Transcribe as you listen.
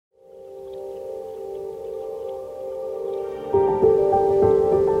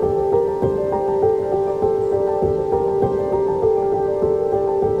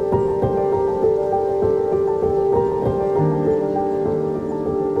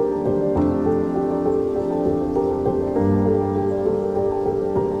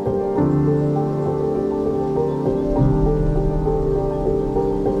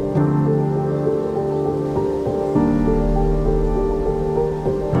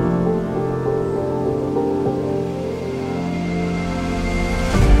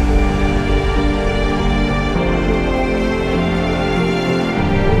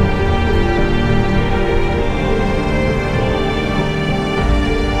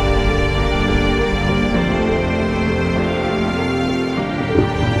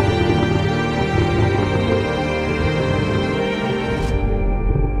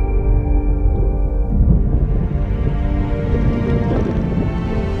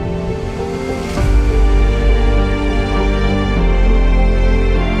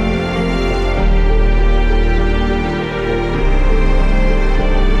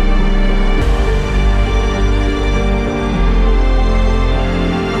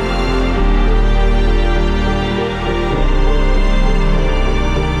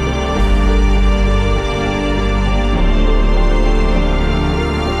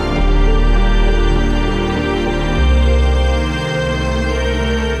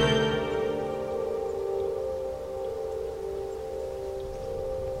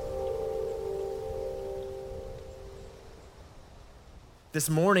This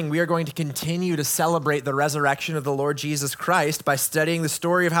morning, we are going to continue to celebrate the resurrection of the Lord Jesus Christ by studying the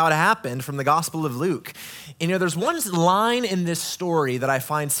story of how it happened from the Gospel of Luke. And there's one line in this story that I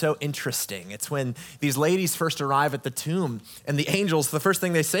find so interesting. It's when these ladies first arrive at the tomb, and the angels, the first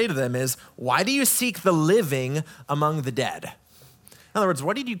thing they say to them is, "Why do you seek the living among the dead?" In other words,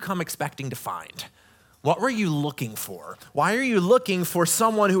 what did you come expecting to find? What were you looking for? Why are you looking for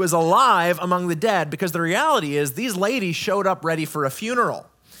someone who is alive among the dead? Because the reality is these ladies showed up ready for a funeral,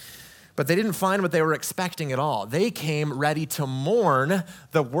 but they didn't find what they were expecting at all. They came ready to mourn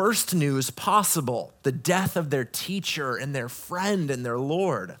the worst news possible, the death of their teacher and their friend and their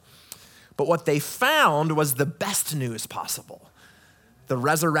Lord. But what they found was the best news possible, the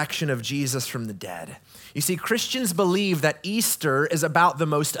resurrection of Jesus from the dead. You see, Christians believe that Easter is about the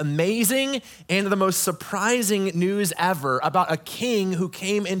most amazing and the most surprising news ever about a king who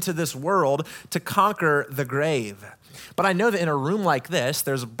came into this world to conquer the grave. But I know that in a room like this,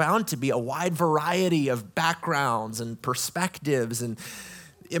 there's bound to be a wide variety of backgrounds and perspectives, and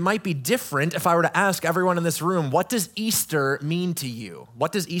it might be different if I were to ask everyone in this room, what does Easter mean to you?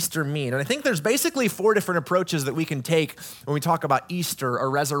 What does Easter mean? And I think there's basically 4 different approaches that we can take when we talk about Easter or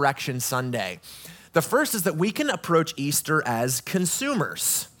Resurrection Sunday. The first is that we can approach Easter as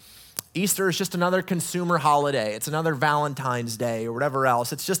consumers. Easter is just another consumer holiday. It's another Valentine's Day or whatever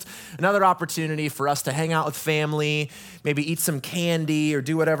else. It's just another opportunity for us to hang out with family, maybe eat some candy or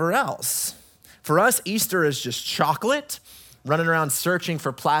do whatever else. For us, Easter is just chocolate, running around searching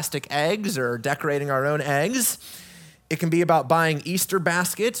for plastic eggs or decorating our own eggs. It can be about buying Easter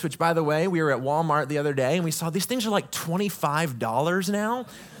baskets, which, by the way, we were at Walmart the other day and we saw these things are like $25 now.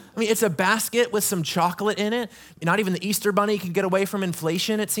 I mean, it's a basket with some chocolate in it. Not even the Easter bunny can get away from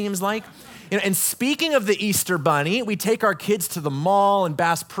inflation, it seems like. And speaking of the Easter bunny, we take our kids to the mall and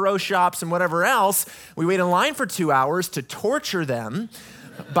Bass Pro Shops and whatever else. We wait in line for 2 hours to torture them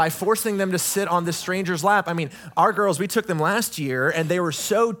by forcing them to sit on this stranger's lap. I mean, our girls, we took them last year and they were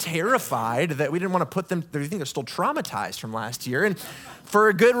so terrified that we didn't want to put them, they think they're still traumatized from last year. And for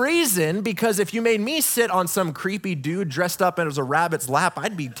a good reason, because if you made me sit on some creepy dude dressed up as a rabbit's lap,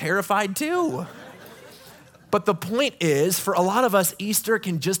 I'd be terrified too. But the point is, for a lot of us, Easter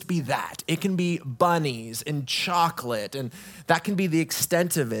can just be that. It can be bunnies and chocolate, and that can be the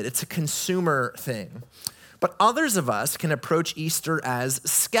extent of it. It's a consumer thing. But others of us can approach Easter as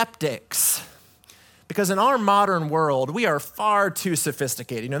skeptics. Because in our modern world, we are far too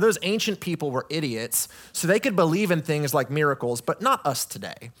sophisticated. Those ancient people were idiots, so they could believe in things like miracles, but not us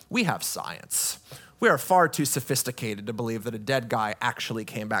today. We have science. We are far too sophisticated to believe that a dead guy actually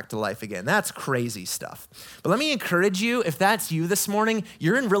came back to life again. That's crazy stuff. But let me encourage you, if that's you this morning,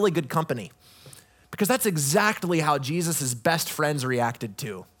 you're in really good company. Because that's exactly how Jesus' best friends reacted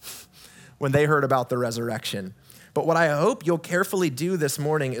to when they heard about the resurrection. But what I hope you'll carefully do this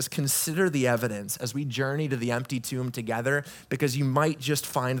morning is consider the evidence as we journey to the empty tomb together, because you might just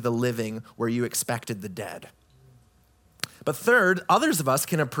find the living where you expected the dead. But third, others of us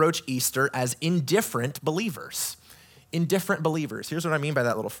can approach Easter as indifferent believers. Indifferent believers. Here's what I mean by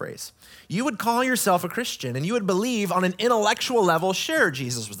that little phrase. You would call yourself a Christian and you would believe on an intellectual level, sure,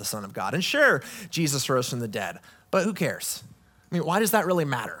 Jesus was the Son of God, and sure, Jesus rose from the dead, but who cares? I mean, why does that really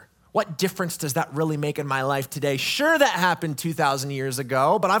matter? What difference does that really make in my life today? Sure, that happened 2,000 years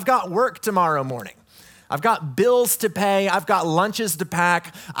ago, but I've got work tomorrow morning. I've got bills to pay. I've got lunches to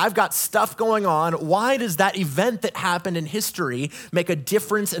pack. I've got stuff going on. Why does that event that happened in history make a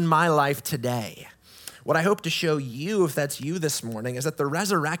difference in my life today? What I hope to show you, if that's you this morning, is that the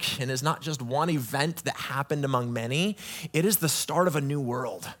resurrection is not just one event that happened among many. It is the start of a new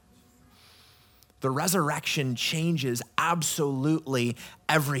world. The resurrection changes absolutely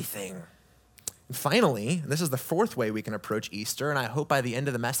everything. And finally, this is the 4th way we can approach Easter, and I hope by the end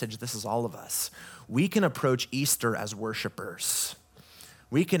of the message, this is all of us. We can approach Easter as worshipers.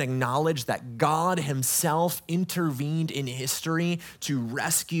 We can acknowledge that God himself intervened in history to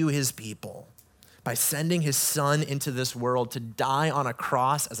rescue his people by sending his son into this world to die on a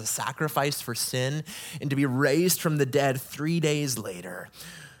cross as a sacrifice for sin and to be raised from the dead 3 days later.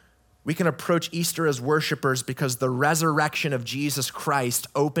 We can approach Easter as worshipers because the resurrection of Jesus Christ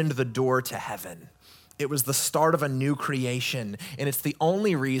opened the door to heaven. It was the start of a new creation, and it's the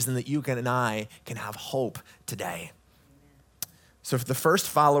only reason that you and I can have hope today. So if the first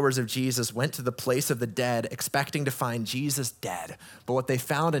followers of Jesus went to the place of the dead expecting to find Jesus dead, but what they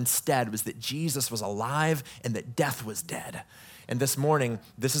found instead was that Jesus was alive and that death was dead. And this morning,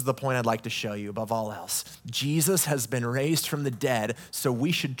 this is the point I'd like to show you above all else. Jesus has been raised from the dead, so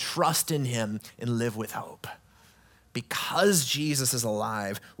we should trust in him and live with hope. Because Jesus is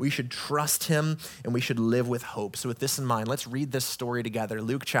alive, we should trust him and we should live with hope. So with this in mind, let's read this story together.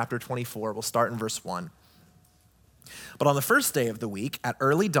 Luke chapter 24, we'll start in verse 1. But on the first day of the week, at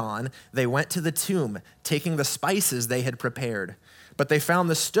early dawn, they went to the tomb, taking the spices they had prepared. But they found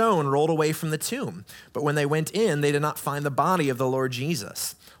the stone rolled away from the tomb. But when they went in, they did not find the body of the Lord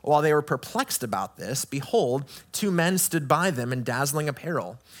Jesus. While they were perplexed about this, behold, two men stood by them in dazzling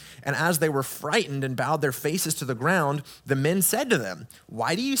apparel. And as they were frightened and bowed their faces to the ground, the men said to them,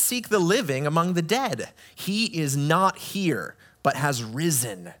 "Why do you seek the living among the dead? He is not here, but has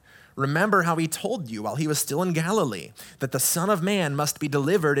risen. Remember how he told you while he was still in Galilee, that the Son of Man must be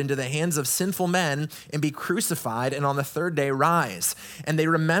delivered into the hands of sinful men and be crucified and on the third day rise." And they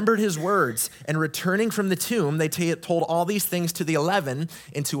remembered his words, and returning from the tomb, they told all these things to the 11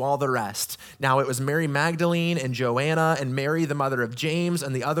 and to all the rest. Now it was Mary Magdalene and Joanna and Mary, the mother of James,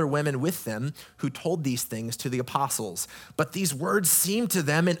 and the other women with them who told these things to the apostles. But these words seemed to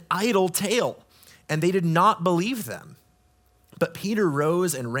them an idle tale, and they did not believe them. But Peter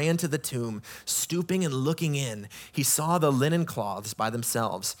rose and ran to the tomb. Stooping and looking in, he saw the linen cloths by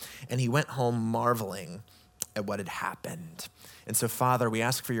themselves, and he went home marveling at what had happened. And so, Father, we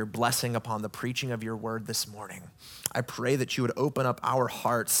ask for your blessing upon the preaching of your word this morning. I pray that you would open up our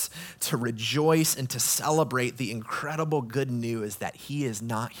hearts to rejoice and to celebrate the incredible good news that he is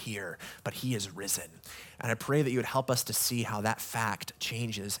not here, but he is risen. And I pray that you would help us to see how that fact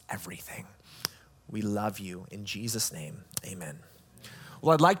changes everything. We love you. In Jesus' name, amen.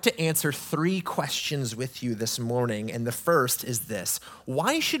 Well, I'd like to answer 3 questions with you this morning, and the first is this: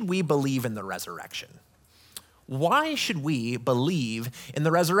 why should we believe in the resurrection? Why should we believe in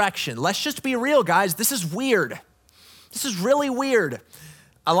the resurrection? Let's just be real, guys. This is weird. This is really weird.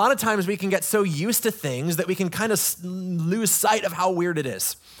 A lot of times we can get so used to things that we can kind of lose sight of how weird it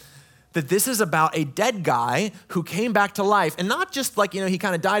is. That this is about a dead guy who came back to life, and not just like, he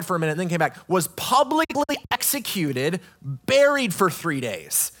kind of died for a minute and then came back, was publicly executed, buried for 3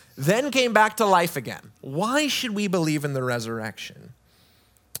 days, then came back to life again. Why should we believe in the resurrection?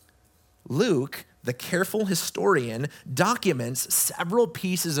 Luke, the careful historian, documents several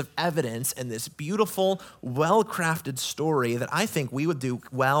pieces of evidence in this beautiful, well-crafted story that I think we would do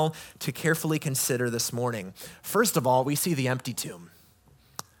well to carefully consider this morning. First of all, we see the empty tomb.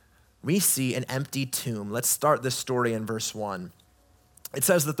 We see an empty tomb. Let's start this story in verse 1. It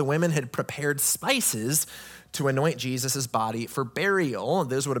says that the women had prepared spices to anoint Jesus' body for burial.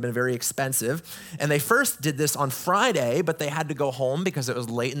 Those would have been very expensive. And they first did this on Friday, but they had to go home because it was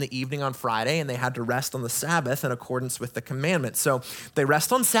late in the evening on Friday, and they had to rest on the Sabbath in accordance with the commandment. So they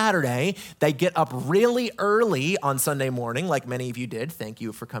rest on Saturday. They get up really early on Sunday morning, like many of you did. Thank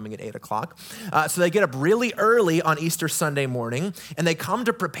you for coming at 8 o'clock. So they get up really early on Easter Sunday morning, and they come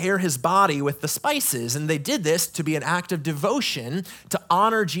to prepare his body with the spices. And they did this to be an act of devotion to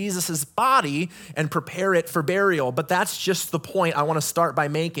honor Jesus' body and prepare it for burial. But that's just the point I want to start by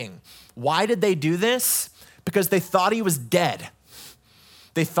making. Why did they do this? Because they thought he was dead.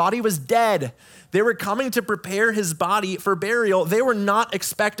 They thought he was dead. They were coming to prepare his body for burial. They were not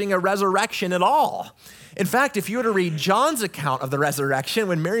expecting a resurrection at all. In fact, if you were to read John's account of the resurrection,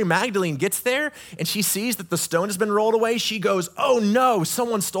 when Mary Magdalene gets there and she sees that the stone has been rolled away, she goes, "Oh no,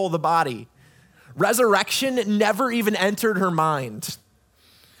 someone stole the body." Resurrection never even entered her mind.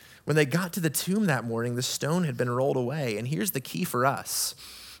 When they got to the tomb that morning, the stone had been rolled away. And here's the key for us.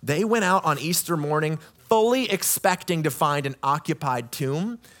 They went out on Easter morning fully expecting to find an occupied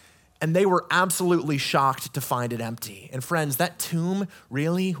tomb, and they were absolutely shocked to find it empty. And friends, that tomb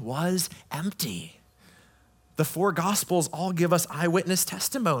really was empty. The 4 Gospels all give us eyewitness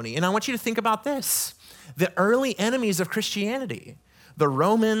testimony. And I want you to think about this. The early enemies of Christianity, the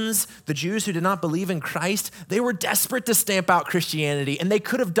Romans, the Jews who did not believe in Christ, they were desperate to stamp out Christianity, and they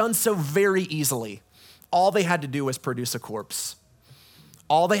could have done so very easily. All they had to do was produce a corpse.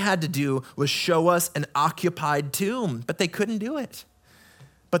 All they had to do was show us an occupied tomb, but they couldn't do it.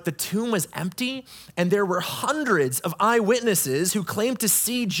 But the tomb was empty, and there were hundreds of eyewitnesses who claimed to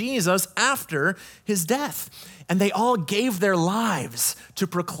see Jesus after his death. And they all gave their lives to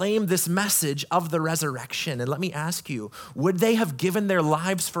proclaim this message of the resurrection. And let me ask you, would they have given their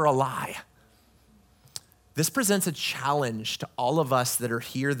lives for a lie? This presents a challenge to all of us that are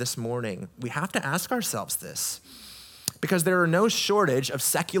here this morning. We have to ask ourselves this, because there are no shortage of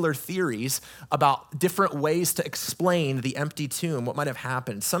secular theories about different ways to explain the empty tomb, what might have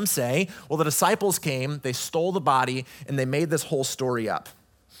happened. Some say, well, the disciples came, they stole the body, and they made this whole story up.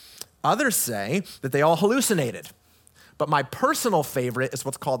 Others say that they all hallucinated. But my personal favorite is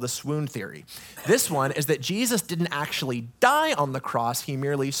what's called the swoon theory. This one is that Jesus didn't actually die on the cross, he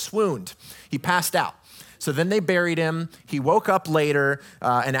merely swooned. He passed out. So then they buried him. He woke up later,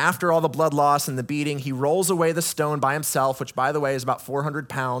 and after all the blood loss and the beating, he rolls away the stone by himself, which, by the way, is about 400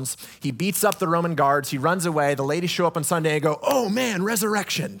 pounds. He beats up the Roman guards. He runs away. The ladies show up on Sunday and go, oh, man,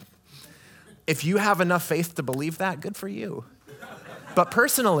 resurrection. If you have enough faith to believe that, good for you. But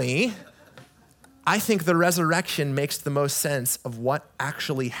personally, I think the resurrection makes the most sense of what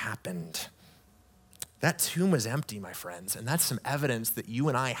actually happened. That tomb was empty, my friends, and that's some evidence that you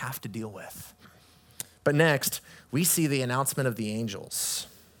and I have to deal with. But next, we see the announcement of the angels.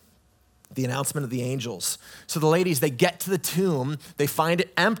 The announcement of the angels. So the ladies, they get to the tomb, they find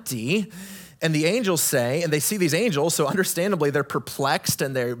it empty, and the angels say, and they see these angels, so understandably they're perplexed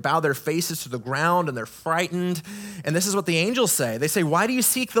and they bow their faces to the ground and they're frightened. And this is what the angels say. They say, why do you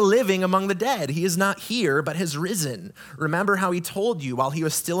seek the living among the dead? He is not here, but has risen. Remember how he told you while he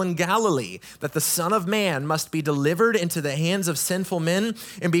was still in Galilee that the Son of Man must be delivered into the hands of sinful men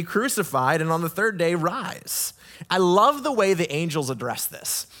and be crucified and on the third day rise. I love the way the angels address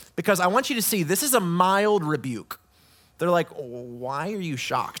this because I want you to see this is a mild rebuke. They're like, why are you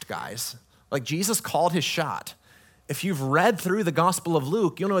shocked, guys? Like Jesus called his shot. If you've read through the Gospel of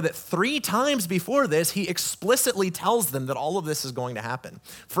Luke, you'll know that 3 times before this, he explicitly tells them that all of this is going to happen.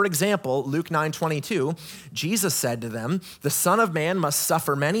 For example, Luke 9:22, Jesus said to them, the Son of Man must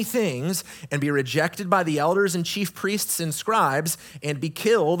suffer many things and be rejected by the elders and chief priests and scribes and be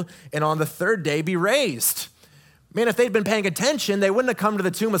killed and on the third day be raised. Man, if they'd been paying attention, they wouldn't have come to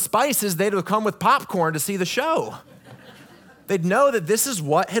the Tomb of Spices. They'd have come with popcorn to see the show. They'd know that this is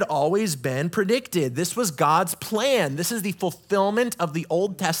what had always been predicted. This was God's plan. This is the fulfillment of the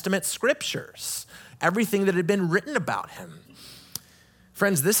Old Testament scriptures, everything that had been written about him.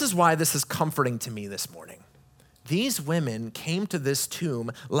 Friends, this is why this is comforting to me this morning. These women came to this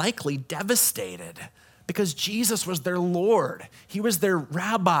tomb likely devastated because Jesus was their Lord. He was their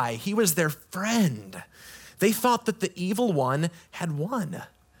rabbi. He was their friend. They thought that the evil one had won.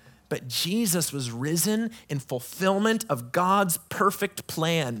 But Jesus was risen in fulfillment of God's perfect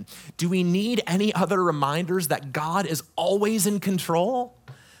plan. Do we need any other reminders that God is always in control?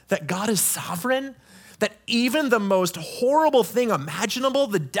 That God is sovereign? That even the most horrible thing imaginable,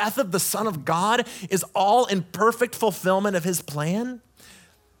 the death of the Son of God, is all in perfect fulfillment of his plan?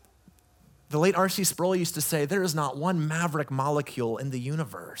 The late R.C. Sproul used to say, there is not one maverick molecule in the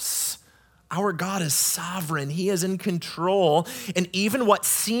universe. Our God is sovereign. He is in control. And even what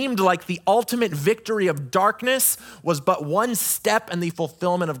seemed like the ultimate victory of darkness was but one step in the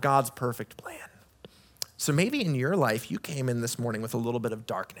fulfillment of God's perfect plan. So maybe in your life, you came in this morning with a little bit of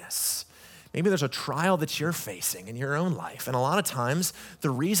darkness. Maybe there's a trial that you're facing in your own life. And a lot of times, the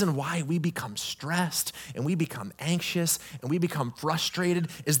reason why we become stressed and we become anxious and we become frustrated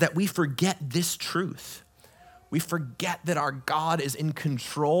is that we forget this truth. We forget that our God is in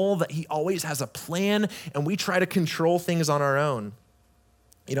control, that he always has a plan, and we try to control things on our own.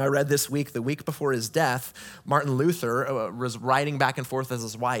 You know, I read this week, the week before his death, Martin Luther was riding back and forth with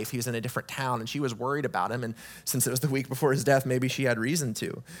his wife. He was in a different town, and she was worried about him. And since it was the week before his death, maybe she had reason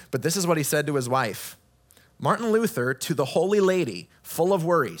to. But this is what he said to his wife. Martin Luther, to the holy lady, full of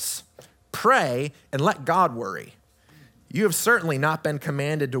worries, pray and let God worry. You have certainly not been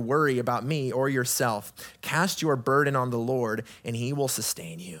commanded to worry about me or yourself. Cast your burden on the Lord, and he will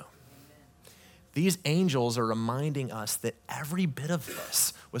sustain you. These angels are reminding us that every bit of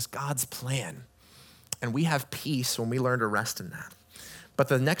this was God's plan, and we have peace when we learn to rest in that. But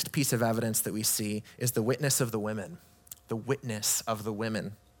the next piece of evidence that we see is the witness of the women. The witness of the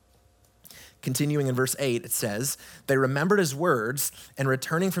women. Continuing in verse 8, it says, they remembered his words, and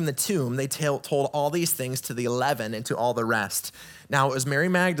returning from the tomb, they told all these things to the 11 and to all the rest. Now it was Mary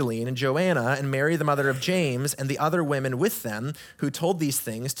Magdalene and Joanna and Mary, the mother of James, and the other women with them who told these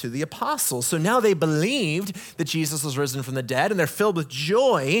things to the apostles. So now they believed that Jesus was risen from the dead, and they're filled with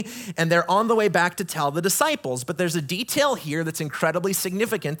joy, and they're on the way back to tell the disciples. But there's a detail here that's incredibly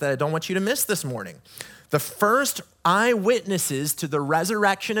significant that I don't want you to miss this morning. The first eyewitnesses to the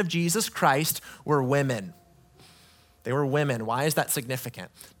resurrection of Jesus Christ were women. They were women. Why is that significant?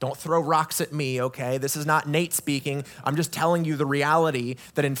 Don't throw rocks at me, okay? This is not Nate speaking. I'm just telling you the reality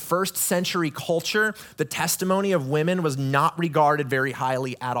that in first century culture, the testimony of women was not regarded very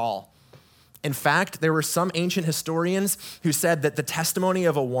highly at all. In fact, there were some ancient historians who said that the testimony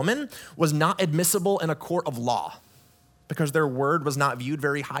of a woman was not admissible in a court of law, because their word was not viewed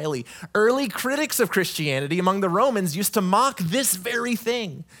very highly. Early critics of Christianity among the Romans used to mock this very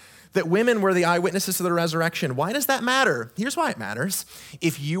thing, that women were the eyewitnesses to the resurrection. Why does that matter? Here's why it matters.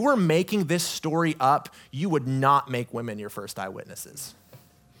 If you were making this story up, you would not make women your first eyewitnesses.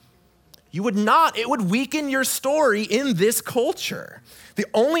 You would not. It would weaken your story in this culture. The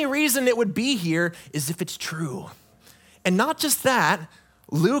only reason it would be here is if it's true. And not just that,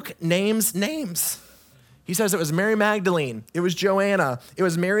 Luke names names. He says it was Mary Magdalene, it was Joanna, it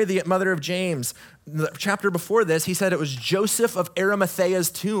was Mary, the mother of James. The chapter before this, he said it was Joseph of Arimathea's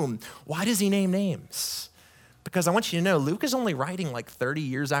tomb. Why does he name names? Because I want you to know, Luke is only writing like 30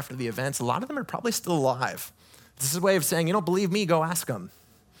 years after the events. A lot of them are probably still alive. This is a way of saying, you don't believe me, go ask them.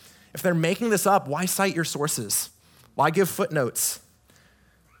 If they're making this up, why cite your sources? Why give footnotes?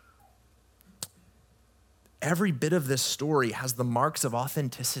 Every bit of this story has the marks of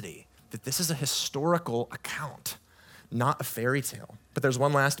authenticity, that this is a historical account, not a fairy tale. But there's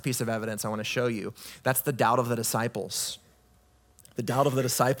one last piece of evidence I want to show you. That's the doubt of the disciples. The doubt of the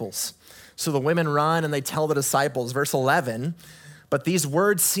disciples. So the women run and they tell the disciples, verse 11, but these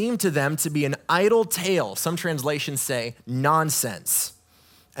words seem to them to be an idle tale. Some translations say nonsense.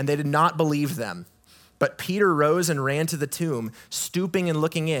 And they did not believe them. But Peter rose and ran to the tomb. Stooping and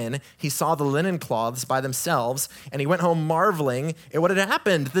looking in, he saw the linen cloths by themselves, and he went home marveling at what had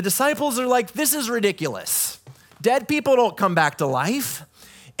happened. The disciples are like, this is ridiculous. Dead people don't come back to life.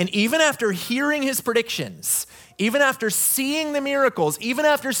 And even after hearing his predictions, even after seeing the miracles, even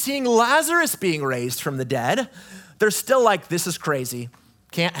after seeing Lazarus being raised from the dead, they're still like, this is crazy.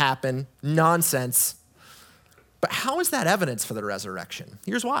 Can't happen. Nonsense. But how is that evidence for the resurrection?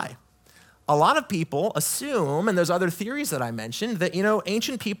 Here's why. A lot of people assume, and there's other theories that I mentioned, that,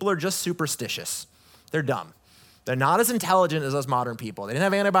 ancient people are just superstitious. They're dumb. They're not as intelligent as us modern people. They didn't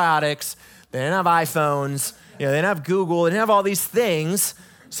have antibiotics. They didn't have iPhones. They didn't have Google. They didn't have all these things.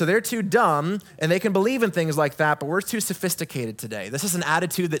 So they're too dumb, and they can believe in things like that, but we're too sophisticated today. This is an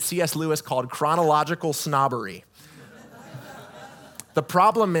attitude that C.S. Lewis called chronological snobbery. The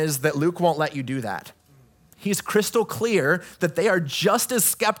problem is that Luke won't let you do that. He's crystal clear that they are just as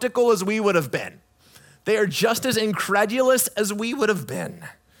skeptical as we would have been. They are just as incredulous as we would have been.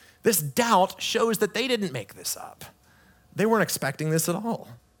 This doubt shows that they didn't make this up. They weren't expecting this at all.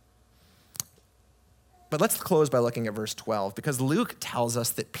 But let's close by looking at verse 12, because Luke tells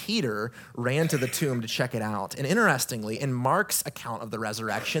us that Peter ran to the tomb to check it out. And interestingly, in Mark's account of the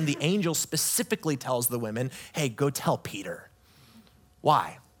resurrection, the angel specifically tells the women, hey, go tell Peter.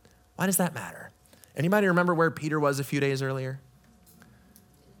 Why? Why does that matter? Anybody remember where Peter was a few days earlier?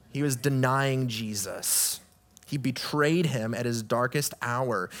 He was denying Jesus. He betrayed him at his darkest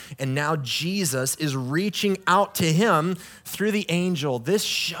hour. And now Jesus is reaching out to him through the angel. This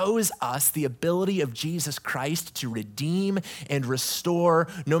shows us the ability of Jesus Christ to redeem and restore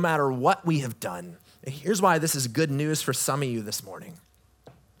no matter what we have done. And here's why this is good news for some of you this morning.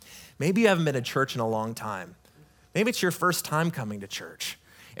 Maybe you haven't been to church in a long time. Maybe it's your first time coming to church.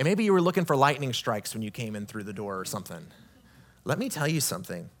 And maybe you were looking for lightning strikes when you came in through the door or something. Let me tell you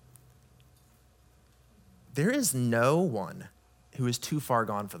something. There is no one who is too far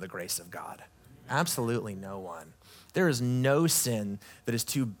gone for the grace of God. Absolutely no one. There is no sin that is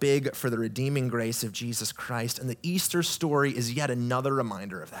too big for the redeeming grace of Jesus Christ. And the Easter story is yet another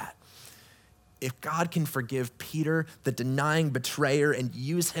reminder of that. If God can forgive Peter, the denying betrayer, and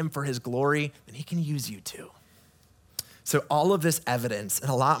use him for his glory, then he can use you too. So all of this evidence and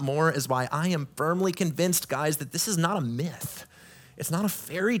a lot more is why I am firmly convinced, guys, that this is not a myth. It's not a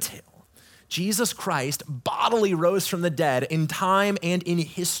fairy tale. Jesus Christ bodily rose from the dead in time and in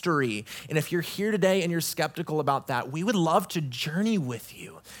history. And if you're here today and you're skeptical about that, we would love to journey with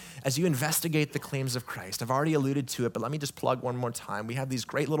you as you investigate the claims of Christ. I've already alluded to it, but let me just plug one more time. We have these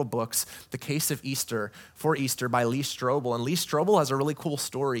great little books, The Case of Easter, for Easter by Lee Strobel. And Lee Strobel has a really cool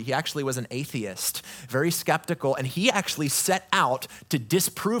story. He actually was an atheist, very skeptical, and he actually set out to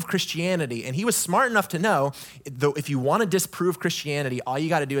disprove Christianity. And he was smart enough to know, though, if you want to disprove Christianity, all you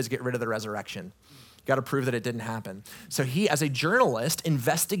got to do is get rid of the resurrection. You got to prove that it didn't happen. So he, as a journalist,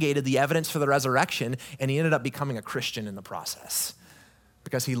 investigated the evidence for the resurrection, and he ended up becoming a Christian in the process,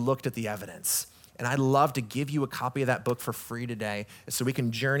 because he looked at the evidence. And I'd love to give you a copy of that book for free today so we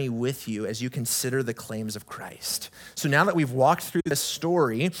can journey with you as you consider the claims of Christ. So now that we've walked through this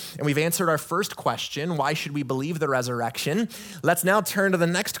story and we've answered our first question, why should we believe the resurrection? Let's now turn to the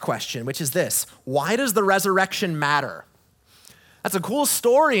next question, which is this: why does the resurrection matter? That's a cool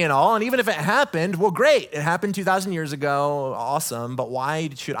story and all, and even if it happened, well, great. It happened 2,000 years ago, awesome, but why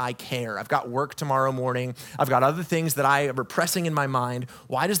should I care? I've got work tomorrow morning. I've got other things that I am repressing in my mind.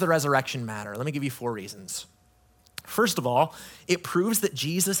 Why does the resurrection matter? Let me give you 4 reasons. First of all, it proves that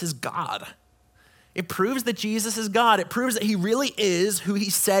Jesus is God. It proves that Jesus is God. It proves that he really is who he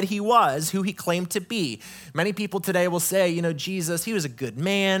said he was, who he claimed to be. Many people today will say, Jesus, he was a good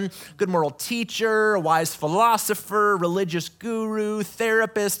man, good moral teacher, a wise philosopher, religious guru,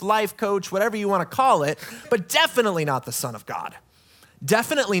 therapist, life coach, whatever you want to call it, but definitely not the Son of God.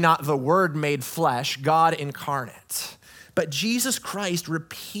 Definitely not the Word made flesh, God incarnate. But Jesus Christ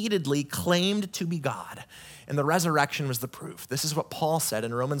repeatedly claimed to be God. And the resurrection was the proof. This is what Paul said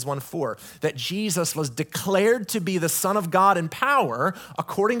in Romans 1:4, that Jesus was declared to be the Son of God in power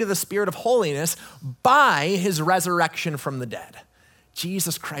according to the Spirit of holiness by his resurrection from the dead.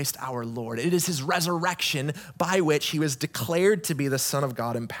 Jesus Christ our Lord. It is his resurrection by which he was declared to be the Son of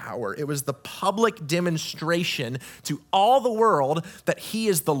God in power. It was the public demonstration to all the world that he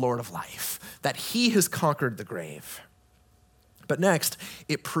is the Lord of life, that he has conquered the grave. But next,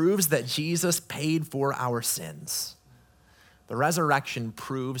 it proves that Jesus paid for our sins. The resurrection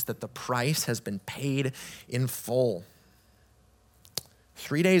proves that the price has been paid in full.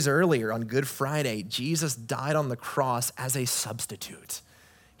 3 days earlier, on Good Friday, Jesus died on the cross as a substitute.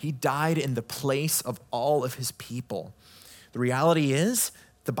 He died in the place of all of his people. The reality is,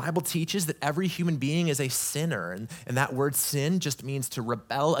 the Bible teaches that every human being is a sinner, and that word sin just means to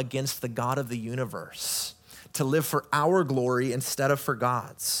rebel against the God of the universe, to live for our glory instead of for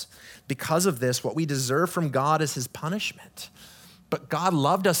God's. Because of this, what we deserve from God is his punishment. But God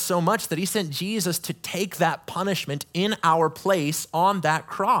loved us so much that he sent Jesus to take that punishment in our place on that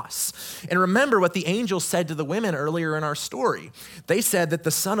cross. And remember what the angels said to the women earlier in our story. They said that the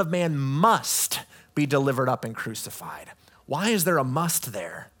Son of Man must be delivered up and crucified. Why is there a must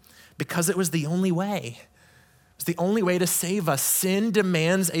there? Because it was the only way. It's the only way to save us. Sin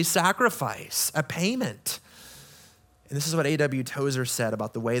demands a sacrifice, a payment. And this is what A.W. Tozer said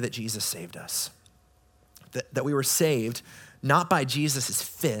about the way that Jesus saved us. That we were saved not by Jesus'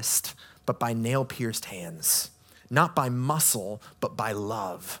 fist, but by nail-pierced hands. Not by muscle, but by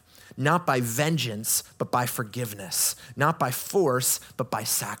love. Not by vengeance, but by forgiveness. Not by force, but by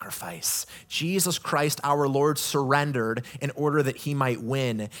sacrifice. Jesus Christ, our Lord, surrendered in order that he might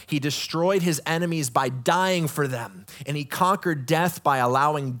win. He destroyed his enemies by dying for them, and he conquered death by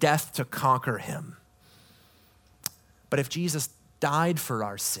allowing death to conquer him. But if Jesus died for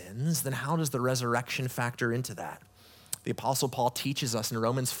our sins, then how does the resurrection factor into that? The Apostle Paul teaches us in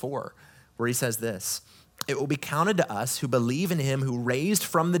Romans 4, where he says this, "It will be counted to us who believe in him who raised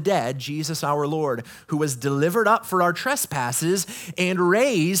from the dead Jesus our Lord, who was delivered up for our trespasses and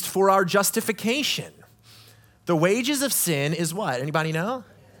raised for our justification." The wages of sin is what? Anybody know?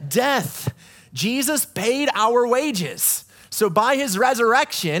 Death. Jesus paid our wages. So by his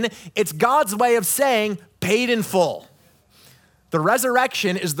resurrection, it's God's way of saying paid in full. The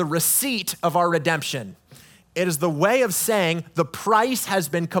resurrection is the receipt of our redemption. It is the way of saying the price has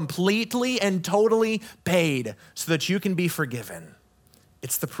been completely and totally paid so that you can be forgiven.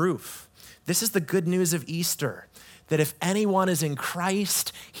 It's the proof. This is the good news of Easter, that if anyone is in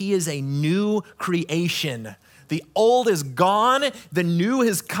Christ, he is a new creation. The old is gone, the new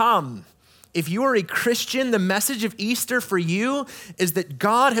has come. If you are a Christian, the message of Easter for you is that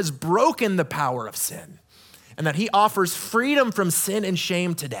God has broken the power of sin, and that he offers freedom from sin and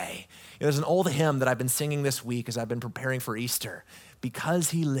shame today. There's an old hymn that I've been singing this week as I've been preparing for Easter. Because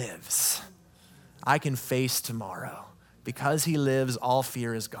he lives, I can face tomorrow. Because he lives, all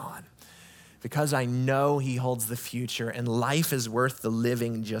fear is gone. Because I know he holds the future, and life is worth the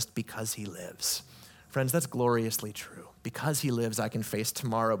living just because he lives. Friends, that's gloriously true. Because he lives, I can face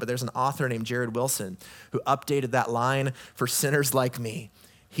tomorrow. But there's an author named Jared Wilson who updated that line for sinners like me.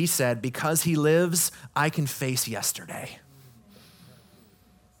 He said, because he lives, I can face yesterday.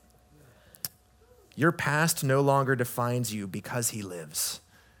 Your past no longer defines you because he lives.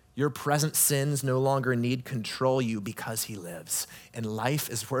 Your present sins no longer need control you because he lives. And life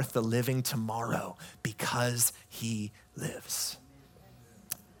is worth the living tomorrow because he lives.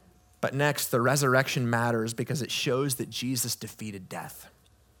 But next, the resurrection matters because it shows that Jesus defeated death.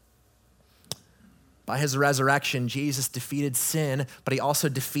 By his resurrection, Jesus defeated sin, but he also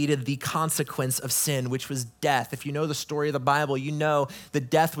defeated the consequence of sin, which was death. If you know the story of the Bible, you know that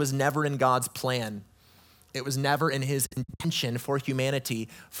death was never in God's plan. It was never in his intention for humanity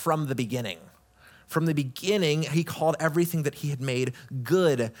from the beginning. From the beginning, he called everything that he had made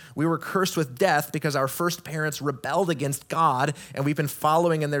good. We were cursed with death because our first parents rebelled against God, and we've been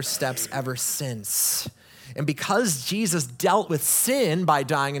following in their steps ever since. And because Jesus dealt with sin by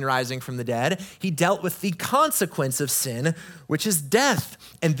dying and rising from the dead, he dealt with the consequence of sin, which is death.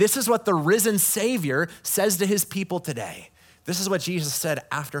 And this is what the risen Savior says to his people today. This is what Jesus said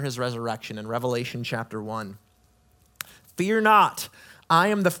after his resurrection in Revelation chapter 1. "Fear not, I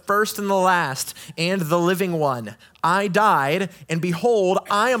am the first and the last and the living one. I died, and behold,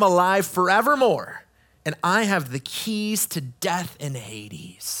 I am alive forevermore, and I have the keys to death and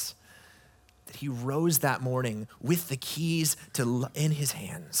Hades. That he rose that morning with the keys in his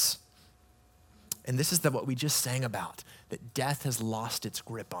hands. And this is what we just sang about, that death has lost its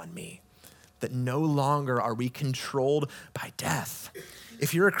grip on me, that no longer are we controlled by death.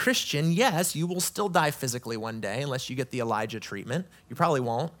 If you're a Christian, yes, you will still die physically one day unless you get the Elijah treatment. You probably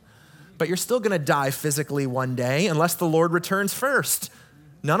won't, but you're still gonna die physically one day unless the Lord returns first.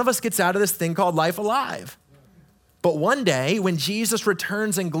 None of us gets out of this thing called life alive. But one day when Jesus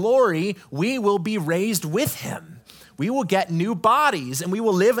returns in glory, we will be raised with him. We will get new bodies and we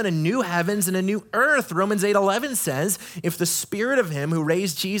will live in a new heavens and a new earth. Romans 8:11 says, if the spirit of him who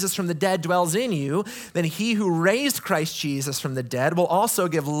raised Jesus from the dead dwells in you, then he who raised Christ Jesus from the dead will also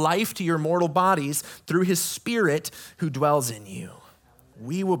give life to your mortal bodies through his spirit who dwells in you.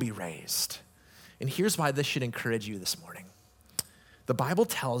 We will be raised. And here's why this should encourage you this morning. The Bible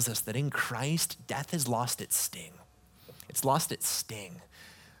tells us that in Christ, death has lost its sting. It's lost its sting.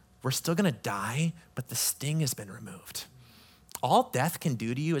 We're still gonna die, but the sting has been removed. All death can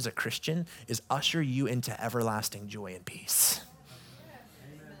do to you as a Christian is usher you into everlasting joy and peace.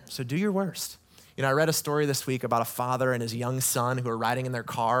 So do your worst. You know, I read a story this week about a father and his young son who are riding in their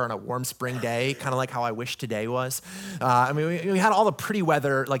car on a warm spring day, kind of like how I wish today was. We had all the pretty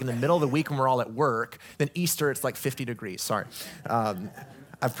weather like in the middle of the week when we're all at work. Then Easter, it's like 50 degrees, sorry.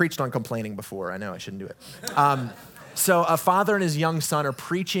 I've preached on complaining before. I know I shouldn't do it. So a father and his young son are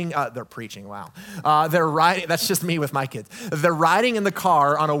preaching, they're riding, that's just me with my kids. They're riding in the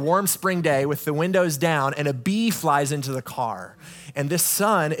car on a warm spring day with the windows down and a bee flies into the car. And this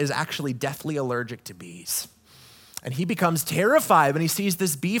son is actually deathly allergic to bees. And he becomes terrified when he sees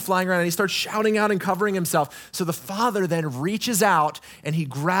this bee flying around and he starts shouting out and covering himself. So the father then reaches out and he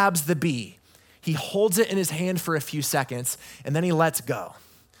grabs the bee. He holds it in his hand for a few seconds and then he lets go.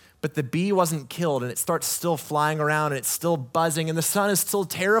 But the bee wasn't killed and it starts still flying around and it's still buzzing and the son is still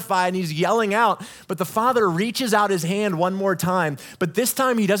terrified and he's yelling out. But the father reaches out his hand one more time, but this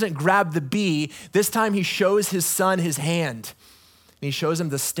time he doesn't grab the bee. This time he shows his son his hand and he shows him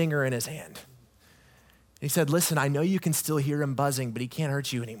the stinger in his hand. And he said, listen, I know you can still hear him buzzing, but he can't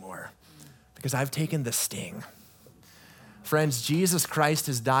hurt you anymore because I've taken the sting. Friends, Jesus Christ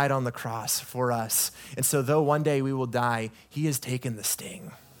has died on the cross for us. And so though one day we will die, he has taken the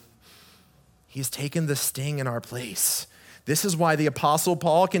sting. He's taken the sting in our place. This is why the Apostle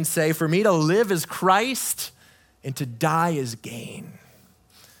Paul can say, for me to live is Christ and to die is gain,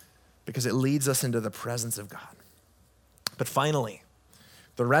 because it leads us into the presence of God. But finally,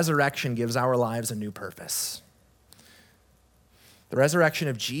 the resurrection gives our lives a new purpose. The resurrection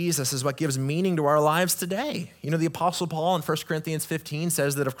of Jesus is what gives meaning to our lives today. You know, the Apostle Paul in 1 Corinthians 15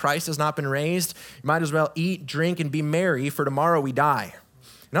 says that if Christ has not been raised, you might as well eat, drink, and be merry, for tomorrow we die.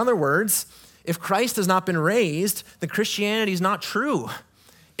 In other words, if Christ has not been raised, then Christianity is not true.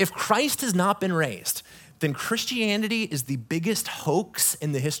 If Christ has not been raised, then Christianity is the biggest hoax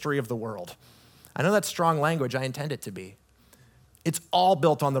in the history of the world. I know that's strong language. I intend it to be. It's all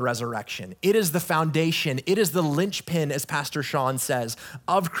built on the resurrection. It is the foundation. It is the linchpin, as Pastor Sean says,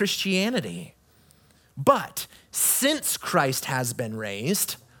 of Christianity. But since Christ has been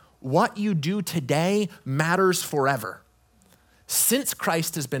raised, what you do today matters forever. Since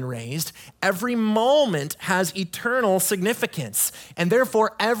Christ has been raised, every moment has eternal significance, and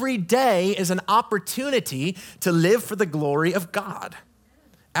therefore every day is an opportunity to live for the glory of God.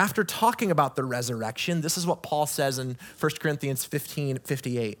 After talking about the resurrection, this is what Paul says in 1 Corinthians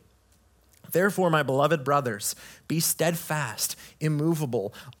 15:58. Therefore, my beloved brothers, be steadfast,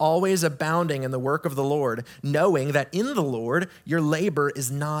 immovable, always abounding in the work of the Lord, knowing that in the Lord your labor is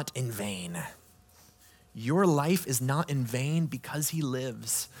not in vain. Your life is not in vain because he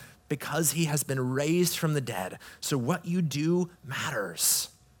lives, because he has been raised from the dead. So what you do matters.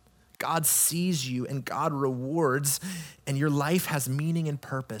 God sees you and God rewards, and your life has meaning and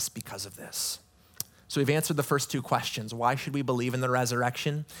purpose because of this. So we've answered the first two questions. Why should we believe in the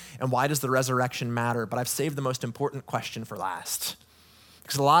resurrection? And why does the resurrection matter? But I've saved the most important question for last.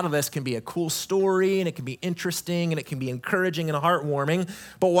 Because a lot of this can be a cool story and it can be interesting and it can be encouraging and heartwarming,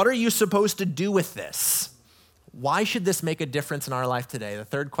 but what are you supposed to do with this? Why should this make a difference in our life today? The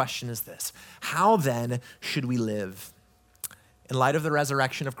third question is this: how then should we live? In light of the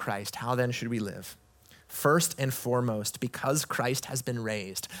resurrection of Christ, how then should we live? First and foremost, because Christ has been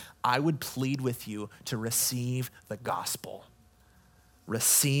raised, I would plead with you to receive the gospel.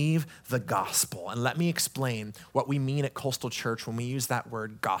 Receive the gospel. And let me explain what we mean at Coastal Church when we use that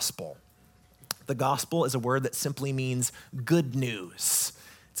word gospel. The gospel is a word that simply means good news.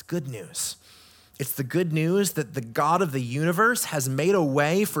 It's good news. It's the good news that the God of the universe has made a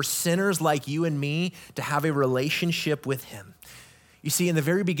way for sinners like you and me to have a relationship with him. You see, in the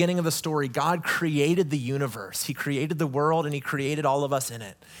very beginning of the story, God created the universe. He created the world and he created all of us in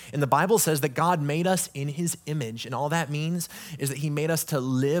it. And the Bible says that God made us in his image. And all that means is that he made us to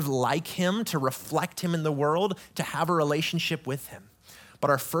live like him, to reflect him in the world, to have a relationship with him. But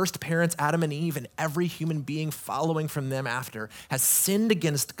our first parents, Adam and Eve, and every human being following from them after, has sinned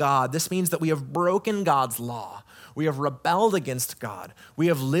against God. This means that we have broken God's law. We have rebelled against God. We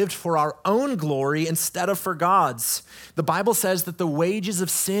have lived for our own glory instead of for God's. The Bible says that the wages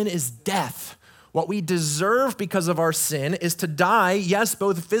of sin is death. What we deserve because of our sin is to die, yes,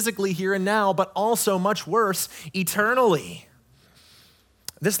 both physically here and now, but also much worse, eternally.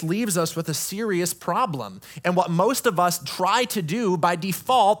 This leaves us with a serious problem. And what most of us try to do by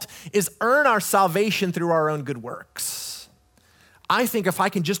default is earn our salvation through our own good works. I think if I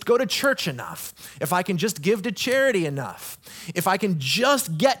can just go to church enough, if I can just give to charity enough, if I can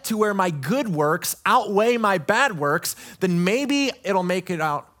just get to where my good works outweigh my bad works, then maybe it'll make it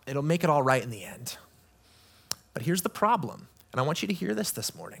all right in the end. But here's the problem, and I want you to hear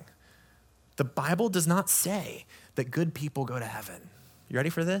this morning. The Bible does not say that good people go to heaven. You ready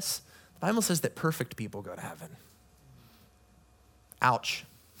for this? The Bible says that perfect people go to heaven. Ouch.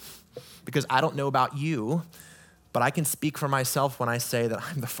 Because I don't know about you, but I can speak for myself when I say that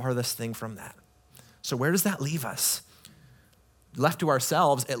I'm the farthest thing from that. So where does that leave us? Left to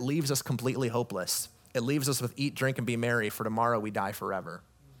ourselves, it leaves us completely hopeless. It leaves us with eat, drink, and be merry, for tomorrow we die forever.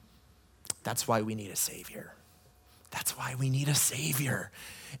 That's why we need a Savior. That's why we need a Savior.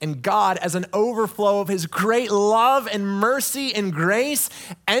 And God, as an overflow of his great love and mercy and grace,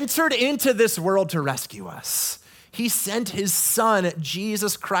 entered into this world to rescue us. He sent his son,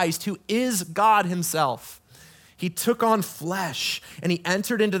 Jesus Christ, who is God himself. He took on flesh and he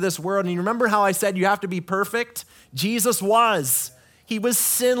entered into this world. And you remember how I said you have to be perfect? Jesus was. He was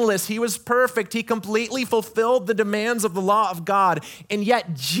sinless. He was perfect. He completely fulfilled the demands of the law of God. And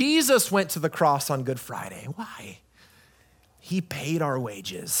yet Jesus went to the cross on Good Friday. Why? He paid our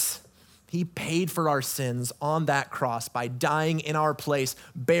wages. He paid for our sins on that cross by dying in our place,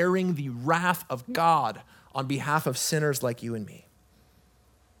 bearing the wrath of God on behalf of sinners like you and me.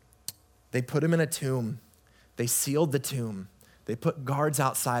 They put him in a tomb. They sealed the tomb. They put guards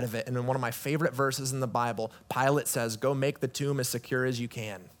outside of it. And in one of my favorite verses in the Bible, Pilate says, "Go make the tomb as secure as you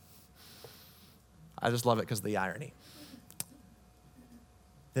can." I just love it because of the irony.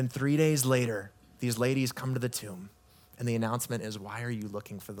 Then 3 days later, these ladies come to the tomb. And the announcement is, why are you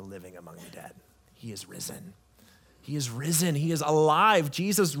looking for the living among the dead? He is risen. He is risen. He is alive.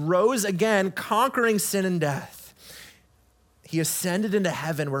 Jesus rose again, conquering sin and death. He ascended into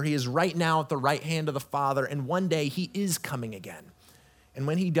heaven where he is right now at the right hand of the Father. And one day he is coming again. And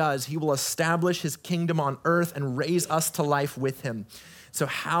when he does, he will establish his kingdom on earth and raise us to life with him. So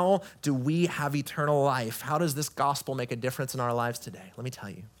how do we have eternal life? How does this gospel make a difference in our lives today? Let me tell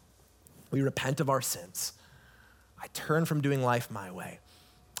you. We repent of our sins. I turn from doing life my way.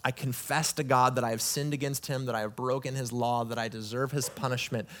 I confess to God that I have sinned against him, that I have broken his law, that I deserve his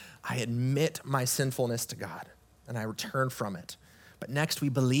punishment. I admit my sinfulness to God, and I return from it. But next, we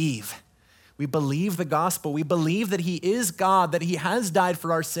believe. We believe the gospel. We believe that he is God, that he has died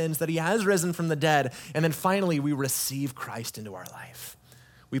for our sins, that he has risen from the dead. And then finally, we receive Christ into our life.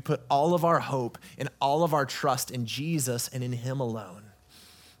 We put all of our hope and all of our trust in Jesus and in him alone.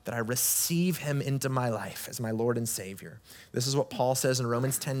 That I receive him into my life as my Lord and Savior. This is what Paul says in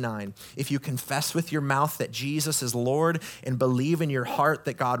Romans 10:9. If you confess with your mouth that Jesus is Lord and believe in your heart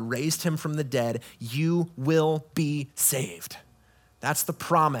that God raised him from the dead, you will be saved. That's the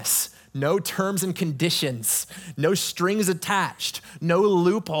promise. No terms and conditions, no strings attached, no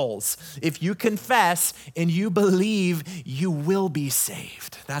loopholes. If you confess and you believe, you will be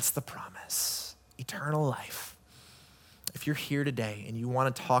saved. That's the promise. Eternal life. If you're here today and you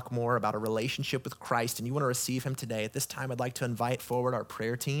want to talk more about a relationship with Christ and you want to receive him today, at this time, I'd like to invite forward our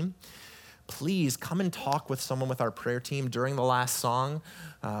prayer team. Please come and talk with someone with our prayer team during the last song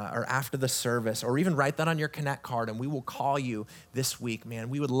or after the service, or even write that on your Connect card and we will call you this week, man.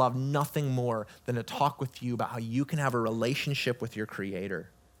 We would love nothing more than to talk with you about how you can have a relationship with your Creator.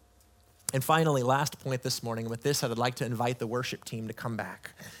 And finally, last point this morning, and with this, I would like to invite the worship team to come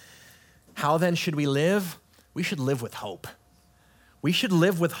back. How then should we live? We should live with hope. We should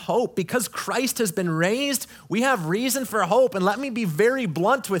live with hope. Because Christ has been raised, we have reason for hope. And let me be very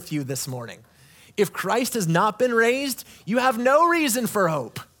blunt with you this morning. If Christ has not been raised, you have no reason for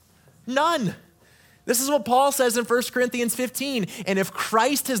hope. None. This is what Paul says in 1 Corinthians 15. And if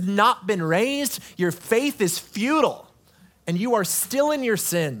Christ has not been raised, your faith is futile and you are still in your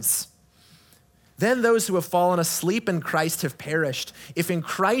sins. Then those who have fallen asleep in Christ have perished. If in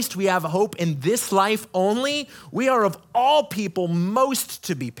Christ we have hope in this life only, we are of all people most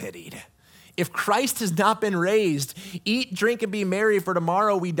to be pitied. If Christ has not been raised, eat, drink, and be merry, for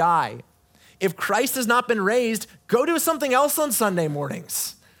tomorrow we die. If Christ has not been raised, go do something else on Sunday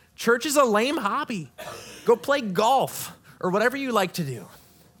mornings. Church is a lame hobby. Go play golf or whatever you like to do.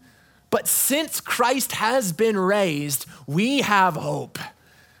 But since Christ has been raised, we have hope.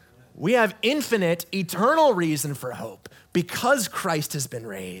 We have infinite, eternal reason for hope because Christ has been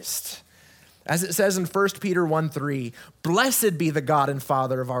raised. As it says in 1 Peter 1:3, blessed be the God and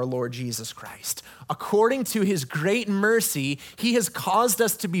Father of our Lord Jesus Christ. According to his great mercy, he has caused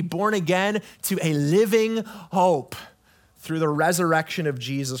us to be born again to a living hope through the resurrection of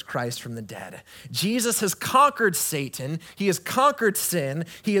Jesus Christ from the dead. Jesus has conquered Satan. He has conquered sin.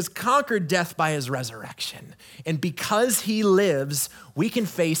 He has conquered death by his resurrection. And because he lives, we can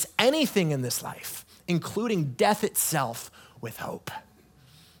face anything in this life, including death itself, with hope.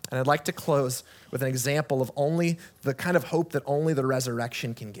 And I'd like to close with an example of only the kind of hope that only the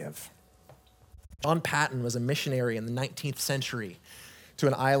resurrection can give. John Paton was a missionary in the 19th century to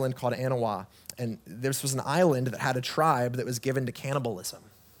an island called Anawa. And this was an island that had a tribe that was given to cannibalism.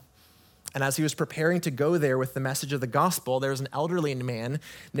 And as he was preparing to go there with the message of the gospel, there was an elderly man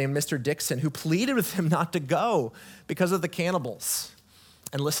named Mr. Dixon who pleaded with him not to go because of the cannibals.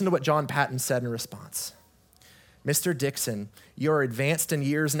 And listen to what John Paton said in response. Mr. Dixon, you are advanced in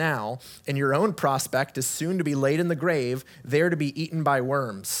years now, and your own prospect is soon to be laid in the grave, there to be eaten by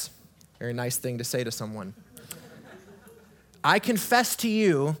worms. Very nice thing to say to someone. I confess to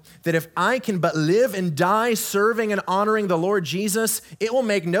you that if I can but live and die serving and honoring the Lord Jesus, it will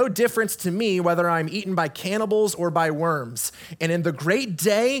make no difference to me whether I'm eaten by cannibals or by worms. And in the great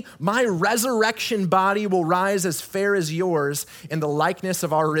day, my resurrection body will rise as fair as yours in the likeness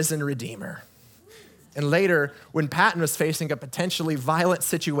of our risen Redeemer. And later, when Patton was facing a potentially violent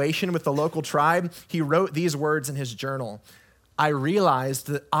situation with the local tribe, he wrote these words in his journal. I realized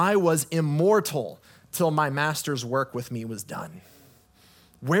that I was immortal till my master's work with me was done.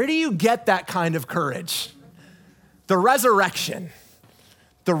 Where do you get that kind of courage? The resurrection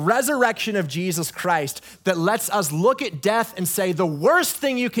of Jesus Christ that lets us look at death and say, the worst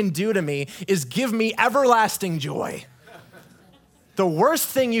thing you can do to me is give me everlasting joy. The worst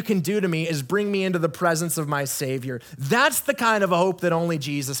thing you can do to me is bring me into the presence of my Savior. That's the kind of hope that only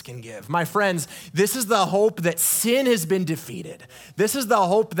Jesus can give. My friends, this is the hope that sin has been defeated. This is the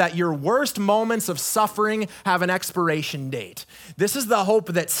hope that your worst moments of suffering have an expiration date. This is the hope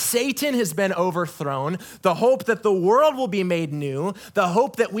that Satan has been overthrown, the hope that the world will be made new, the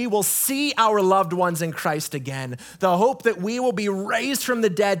hope that we will see our loved ones in Christ again, the hope that we will be raised from the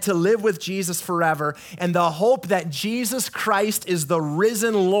dead to live with Jesus forever, and the hope that Jesus Christ is the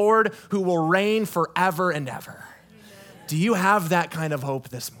risen Lord who will reign forever and ever. Amen. Do you have that kind of hope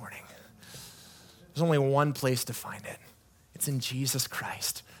this morning? There's only one place to find it. It's in Jesus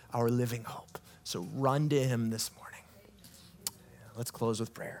Christ, our living hope. So run to him this morning. Let's close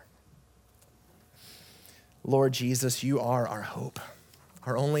with prayer. Lord Jesus, you are our hope.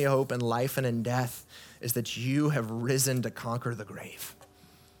 Our only hope in life and in death is that you have risen to conquer the grave.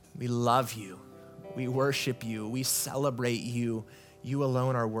 We love you. We worship you. We celebrate you. You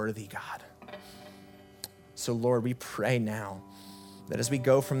alone are worthy, God. So, Lord, we pray now that as we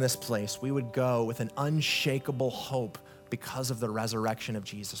go from this place, we would go with an unshakable hope because of the resurrection of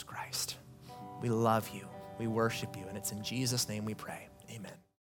Jesus Christ. We love you. We worship you. And it's in Jesus' name we pray. Amen.